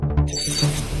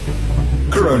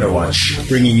Corona Watch,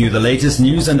 bringing you the latest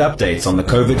news and updates on the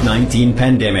COVID-19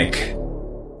 pandemic.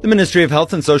 The Ministry of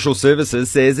Health and Social Services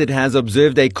says it has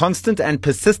observed a constant and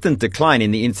persistent decline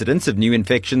in the incidence of new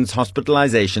infections,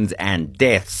 hospitalizations and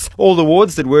deaths. All the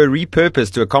wards that were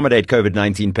repurposed to accommodate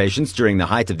COVID-19 patients during the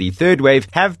height of the third wave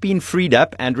have been freed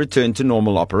up and returned to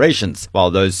normal operations, while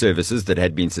those services that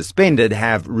had been suspended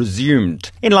have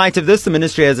resumed. In light of this, the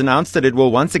ministry has announced that it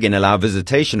will once again allow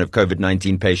visitation of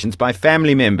COVID-19 patients by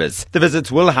family members. The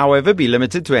visits will, however, be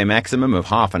limited to a maximum of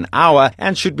half an hour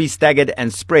and should be staggered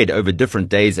and spread over different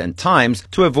days and times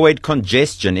to avoid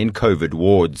congestion in COVID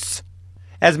wards.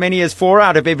 As many as 4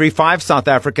 out of every 5 South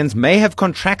Africans may have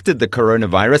contracted the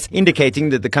coronavirus, indicating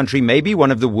that the country may be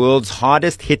one of the world's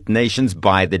hardest hit nations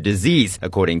by the disease,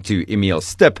 according to Emil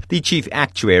Stipp, the chief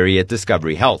actuary at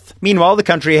Discovery Health. Meanwhile, the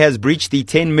country has breached the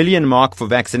 10 million mark for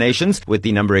vaccinations, with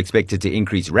the number expected to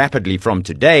increase rapidly from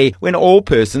today, when all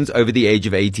persons over the age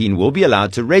of 18 will be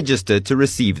allowed to register to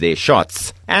receive their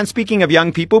shots. And speaking of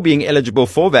young people being eligible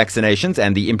for vaccinations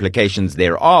and the implications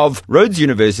thereof, Rhodes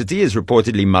University is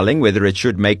reportedly mulling whether it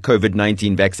should make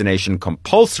COVID-19 vaccination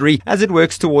compulsory as it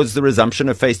works towards the resumption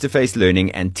of face-to-face learning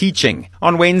and teaching.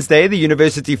 On Wednesday, the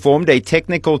university formed a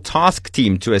technical task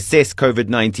team to assess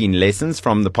COVID-19 lessons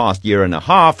from the past year and a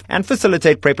half and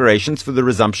facilitate preparations for the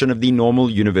resumption of the normal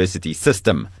university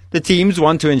system. The teams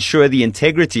want to ensure the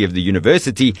integrity of the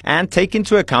university and take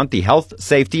into account the health,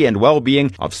 safety and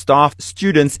well-being of staff,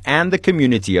 students and the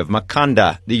community of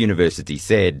Makanda, the university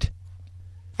said.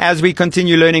 As we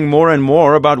continue learning more and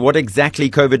more about what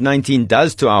exactly COVID-19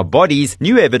 does to our bodies,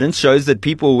 new evidence shows that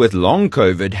people with long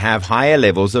COVID have higher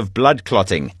levels of blood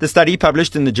clotting. The study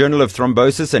published in the Journal of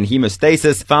Thrombosis and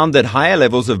Hemostasis found that higher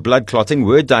levels of blood clotting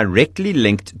were directly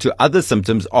linked to other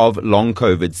symptoms of long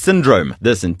COVID syndrome.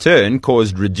 This in turn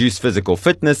caused reduced physical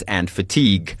fitness and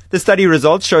fatigue. The study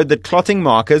results showed that clotting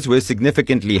markers were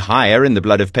significantly higher in the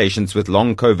blood of patients with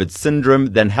long COVID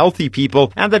syndrome than healthy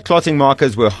people, and that clotting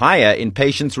markers were higher in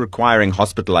patients requiring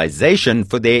hospitalization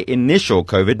for their initial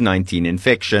COVID-19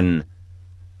 infection.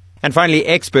 And finally,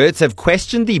 experts have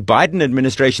questioned the Biden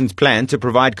administration's plan to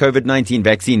provide COVID-19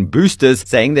 vaccine boosters,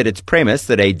 saying that its premise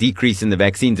that a decrease in the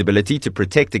vaccine's ability to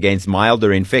protect against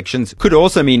milder infections could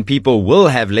also mean people will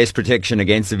have less protection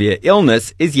against severe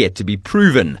illness is yet to be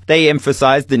proven. They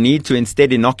emphasized the need to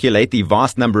instead inoculate the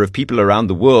vast number of people around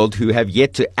the world who have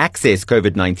yet to access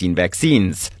COVID-19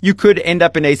 vaccines. You could end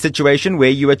up in a situation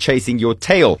where you are chasing your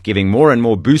tail, giving more and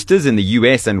more boosters in the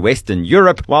US and Western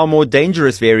Europe, while more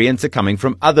dangerous variants are coming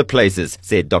from other places,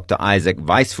 said Dr. Isaac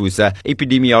Weisfuser,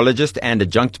 epidemiologist and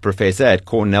adjunct professor at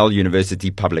Cornell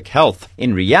University Public Health.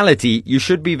 In reality, you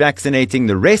should be vaccinating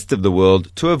the rest of the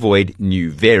world to avoid new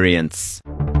variants.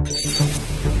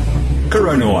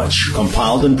 Corona Watch,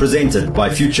 compiled and presented by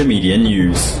Future Media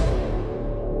News.